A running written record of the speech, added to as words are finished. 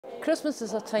Christmas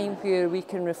is a time where we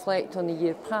can reflect on the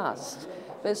year past,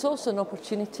 but it's also an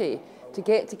opportunity to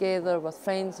get together with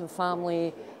friends and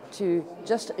family to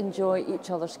just enjoy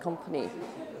each other's company.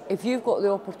 If you've got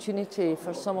the opportunity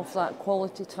for some of that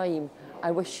quality time, I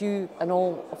wish you and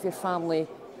all of your family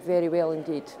very well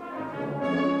indeed.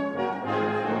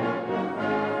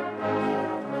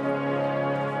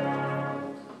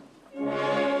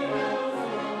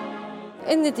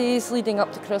 In the days leading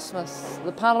up to Christmas,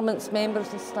 the Parliament's members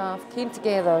and staff came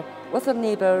together with their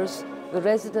neighbours, the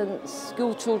residents,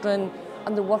 school children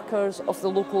and the workers of the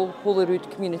local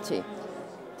Holyrood community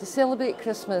to celebrate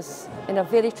Christmas in a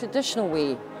very traditional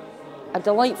way, a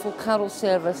delightful carol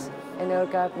service in our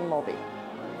garden lobby.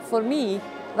 For me,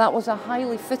 that was a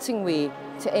highly fitting way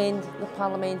to end the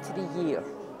parliamentary year.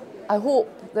 I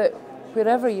hope that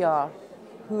wherever you are,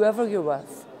 whoever you're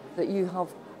with, that you have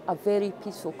a very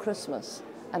peaceful Christmas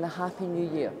and a happy New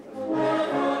Year.